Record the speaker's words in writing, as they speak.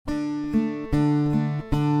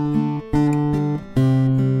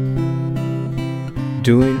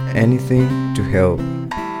doing anything to help.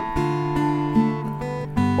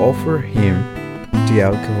 Offer him, the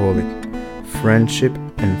alcoholic, friendship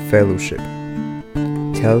and fellowship.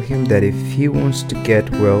 Tell him that if he wants to get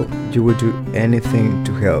well, you will do anything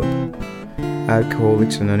to help.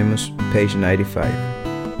 Alcoholics Anonymous, page 95.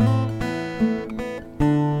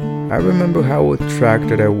 I remember how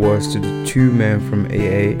attracted I was to the two men from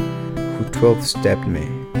AA who 12th-stepped me.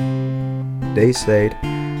 They said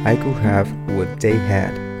I could have what they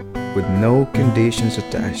had, with no conditions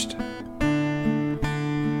attached.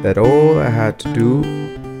 That all I had to do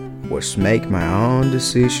was make my own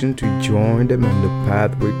decision to join them on the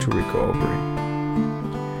pathway to recovery.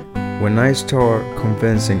 When I start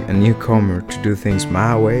convincing a newcomer to do things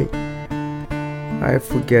my way, I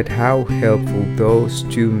forget how helpful those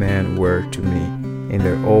two men were to me in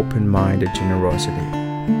their open-minded generosity.